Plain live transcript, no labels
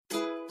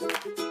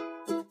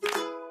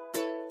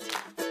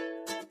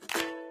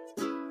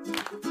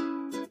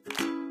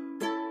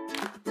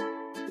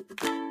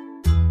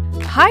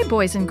Hi,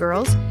 boys and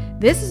girls.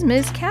 This is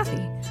Ms.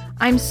 Kathy.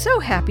 I'm so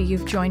happy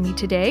you've joined me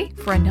today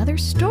for another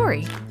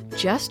story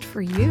just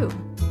for you.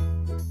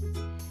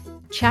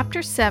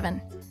 Chapter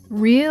 7,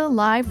 Real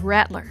Live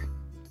Rattler.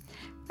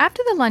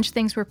 After the lunch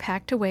things were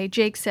packed away,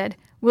 Jake said,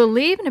 "We'll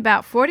leave in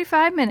about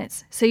 45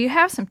 minutes, so you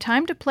have some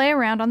time to play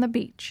around on the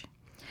beach."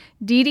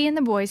 Dee Dee and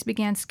the boys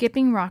began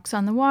skipping rocks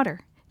on the water.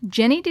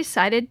 Jenny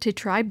decided to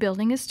try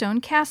building a stone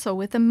castle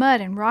with the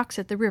mud and rocks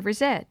at the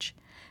river's edge.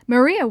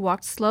 Maria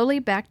walked slowly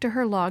back to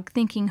her log,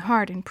 thinking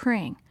hard and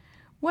praying.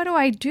 "What do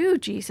I do,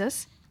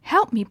 Jesus?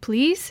 Help me,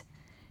 please."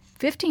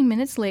 15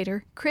 minutes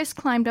later, Chris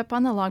climbed up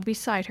on the log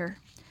beside her.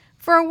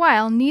 For a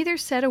while, neither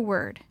said a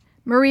word.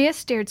 Maria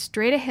stared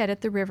straight ahead at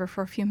the river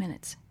for a few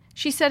minutes.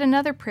 She said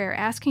another prayer,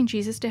 asking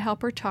Jesus to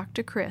help her talk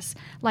to Chris,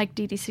 like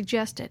Dee Dee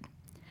suggested.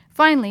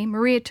 Finally,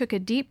 Maria took a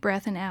deep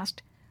breath and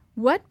asked,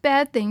 "What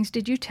bad things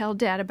did you tell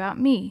Dad about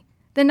me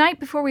the night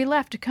before we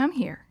left to come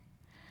here?"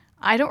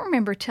 "I don't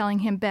remember telling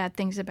him bad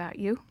things about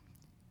you."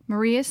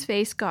 Maria's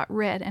face got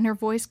red and her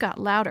voice got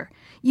louder.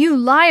 "You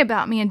lie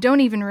about me and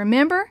don't even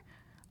remember?"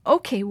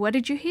 "Okay, what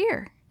did you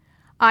hear?"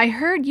 "I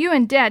heard you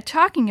and Dad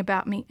talking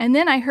about me, and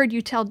then I heard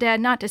you tell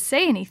Dad not to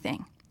say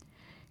anything."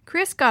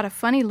 Chris got a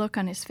funny look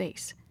on his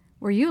face.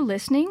 "Were you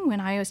listening when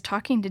I was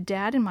talking to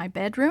Dad in my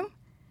bedroom?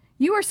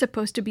 You were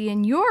supposed to be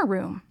in your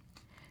room."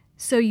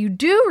 "So you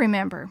do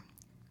remember."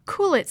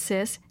 "Cool it,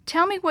 sis.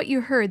 Tell me what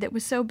you heard that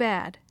was so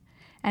bad.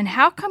 And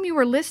how come you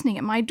were listening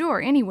at my door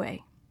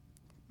anyway?"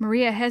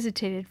 Maria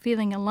hesitated,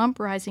 feeling a lump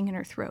rising in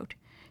her throat.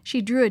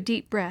 She drew a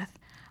deep breath.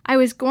 "I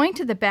was going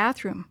to the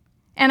bathroom,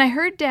 and I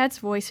heard Dad's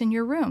voice in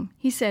your room.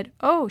 He said,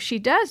 'Oh, she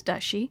does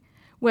she?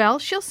 Well,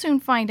 she'll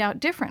soon find out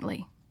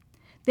differently.'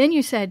 Then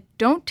you said,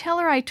 'Don't tell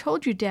her I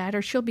told you, Dad,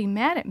 or she'll be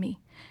mad at me.'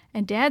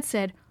 And Dad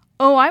said,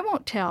 'Oh, I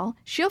won't tell.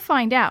 She'll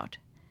find out.'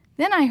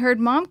 Then I heard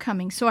Mom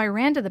coming, so I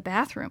ran to the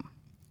bathroom."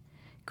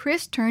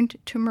 Chris turned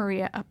to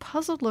Maria, a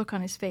puzzled look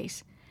on his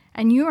face.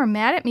 "And you are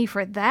mad at me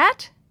for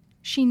that?"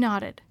 She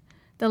nodded.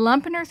 The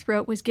lump in her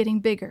throat was getting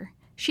bigger.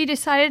 She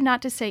decided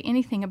not to say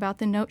anything about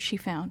the note she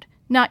found.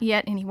 Not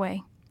yet,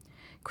 anyway.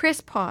 Chris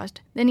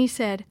paused. Then he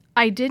said,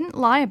 "I didn't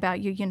lie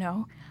about you, you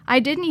know. I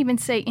didn't even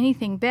say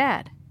anything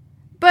bad."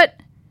 "But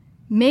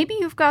maybe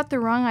you've got the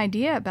wrong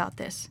idea about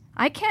this.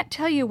 I can't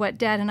tell you what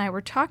Dad and I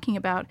were talking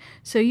about,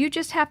 so you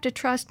just have to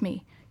trust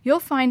me. You'll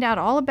find out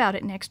all about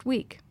it next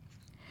week."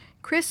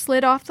 Chris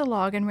slid off the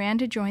log and ran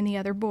to join the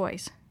other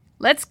boys.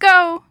 "Let's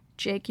go!"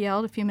 Jake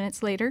yelled a few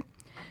minutes later.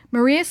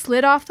 Maria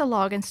slid off the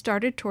log and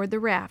started toward the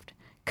raft.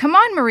 "Come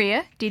on,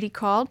 Maria," Dee Dee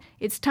called.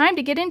 "It's time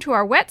to get into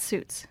our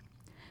wetsuits."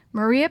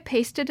 Maria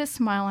pasted a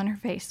smile on her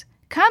face.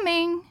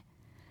 "Coming!"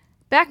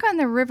 Back on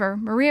the river,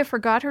 Maria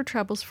forgot her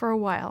troubles for a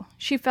while.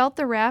 She felt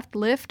the raft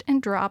lift and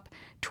drop,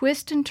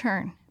 twist and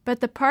turn.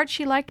 But the part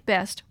she liked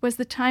best was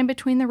the time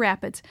between the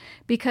rapids,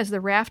 because the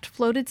raft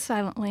floated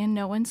silently and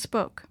no one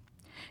spoke.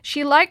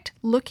 She liked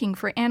looking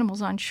for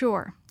animals on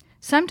shore.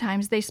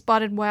 Sometimes they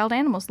spotted wild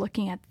animals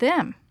looking at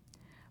them.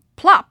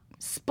 Plop!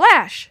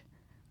 Splash!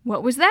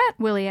 "What was that?"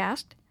 Willie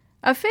asked.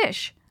 "A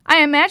fish. I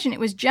imagine it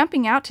was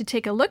jumping out to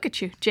take a look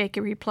at you," Jake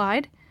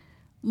replied.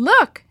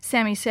 "Look!"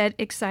 Sammy said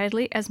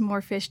excitedly as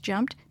more fish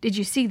jumped. "Did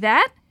you see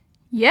that?"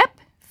 "Yep.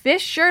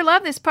 Fish sure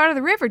love this part of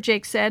the river,"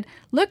 Jake said.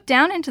 "Look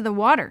down into the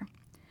water."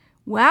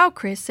 "Wow,"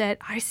 Chris said.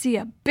 "I see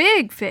a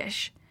big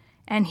fish."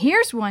 "And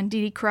here's one,"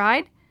 Dee Dee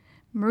cried.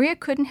 Maria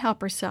couldn't help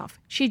herself.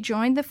 She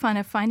joined the fun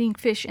of finding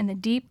fish in the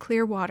deep,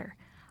 clear water.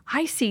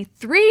 "I see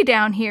 3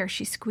 down here,"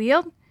 she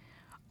squealed.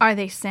 "Are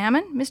they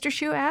salmon?" Mr.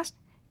 Shue asked.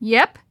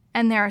 "Yep,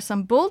 and there are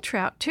some bull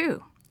trout,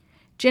 too."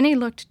 Jenny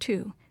looked,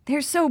 too.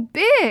 "They're so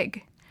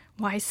big!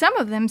 Why, some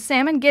of them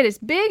salmon get as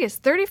big as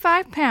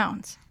 35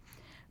 pounds.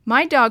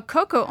 "My dog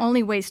Coco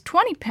only weighs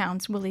 20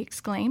 pounds, Willie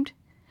exclaimed.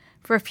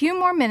 For a few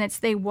more minutes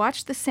they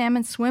watched the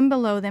salmon swim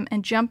below them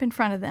and jump in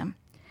front of them.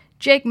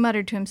 Jake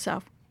muttered to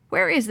himself,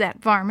 "Where is that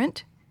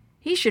varmint?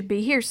 He should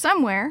be here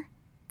somewhere.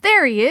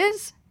 There he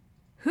is!"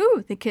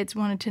 "Who?" the kids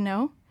wanted to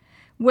know.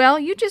 "Well,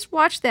 you just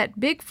watch that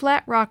big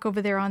flat rock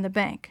over there on the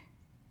bank."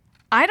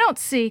 "I don't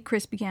see,"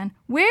 Chris began.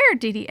 "Where?"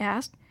 Dee Dee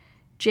asked.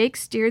 Jake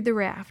steered the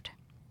raft.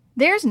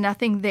 "There's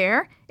nothing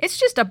there. It's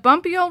just a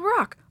bumpy old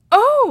rock."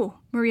 "Oh!"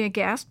 Maria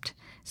gasped,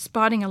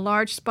 spotting a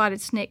large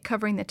spotted snake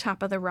covering the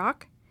top of the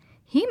rock.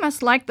 "He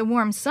must like the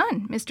warm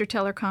sun," Mr.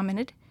 Teller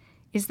commented.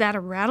 "Is that a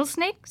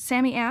rattlesnake?"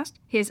 Sammy asked,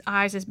 his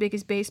eyes as big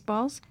as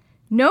baseballs.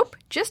 "Nope,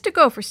 just a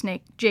gopher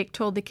snake," Jake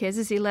told the kids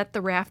as he let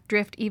the raft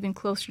drift even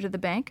closer to the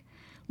bank.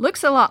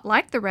 "Looks a lot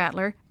like the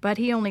rattler, but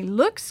he only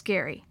looks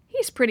scary.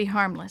 He's pretty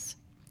harmless."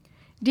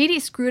 Dee Dee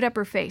screwed up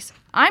her face.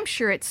 "I'm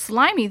sure it's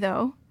slimy,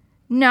 though."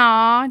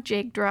 "Naw,"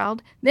 Jake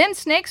drawled. "Them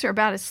snakes are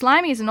about as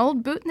slimy as an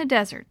old boot in the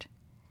desert."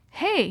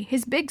 "Hey,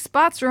 his big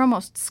spots are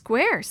almost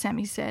square,"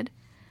 Sammy said.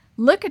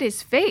 "Look at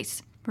his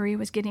face." Maria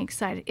was getting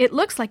excited. "It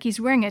looks like he's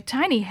wearing a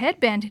tiny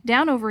headband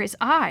down over his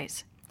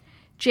eyes."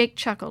 Jake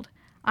chuckled.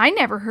 "I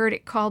never heard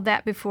it called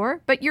that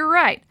before, but you're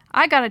right.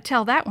 I gotta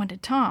tell that one to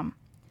Tom."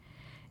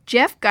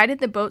 Jeff guided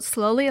the boat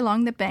slowly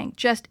along the bank,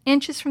 just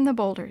inches from the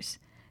boulders.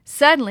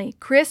 Suddenly,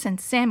 Chris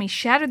and Sammy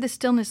shattered the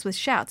stillness with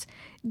shouts.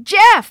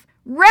 Jeff!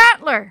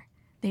 Rattler!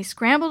 They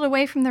scrambled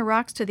away from the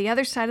rocks to the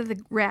other side of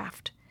the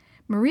raft.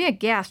 Maria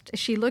gasped as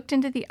she looked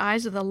into the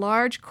eyes of the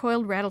large,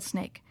 coiled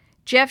rattlesnake.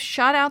 Jeff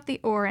shot out the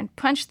oar and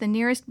punched the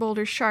nearest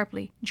boulder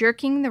sharply,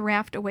 jerking the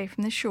raft away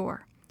from the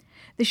shore.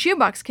 The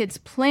shoebox kids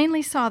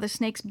plainly saw the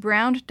snake's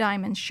brown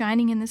diamonds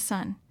shining in the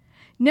sun.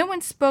 No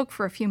one spoke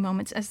for a few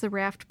moments as the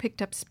raft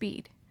picked up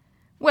speed.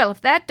 "Well,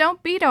 if that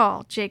don't beat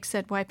all," Jake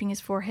said, wiping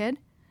his forehead.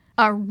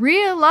 "A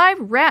real live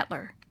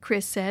rattler,"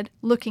 Chris said,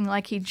 looking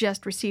like he'd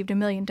just received $1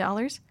 million.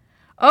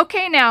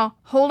 "Okay now,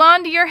 hold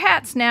on to your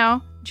hats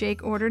now,"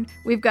 Jake ordered.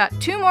 "We've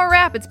got 2 more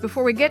rapids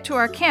before we get to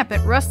our camp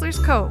at Rustler's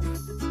Cove."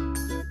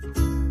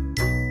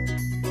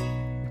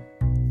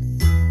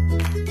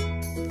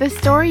 The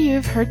story you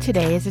have heard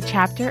today is a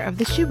chapter of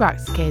the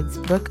Shoebox Kids,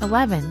 Book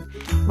 11,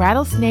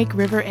 Rattlesnake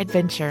River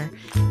Adventure,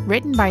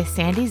 written by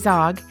Sandy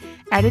Zog,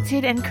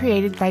 edited and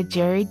created by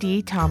Jerry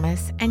D.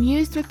 Thomas, and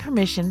used with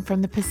permission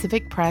from the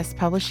Pacific Press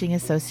Publishing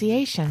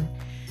Association.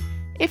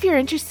 If you're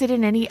interested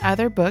in any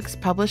other books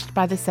published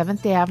by the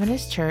Seventh-day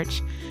Adventist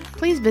Church,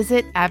 please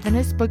visit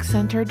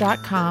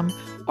AdventistBookCenter.com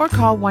or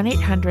call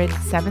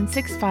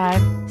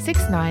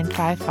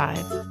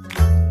 1-800-765-6955.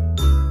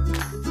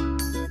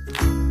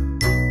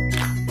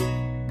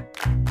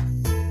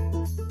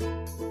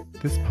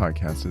 This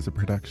podcast is a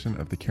production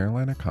of the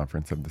Carolina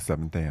Conference of the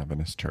Seventh-day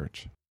Adventist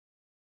Church.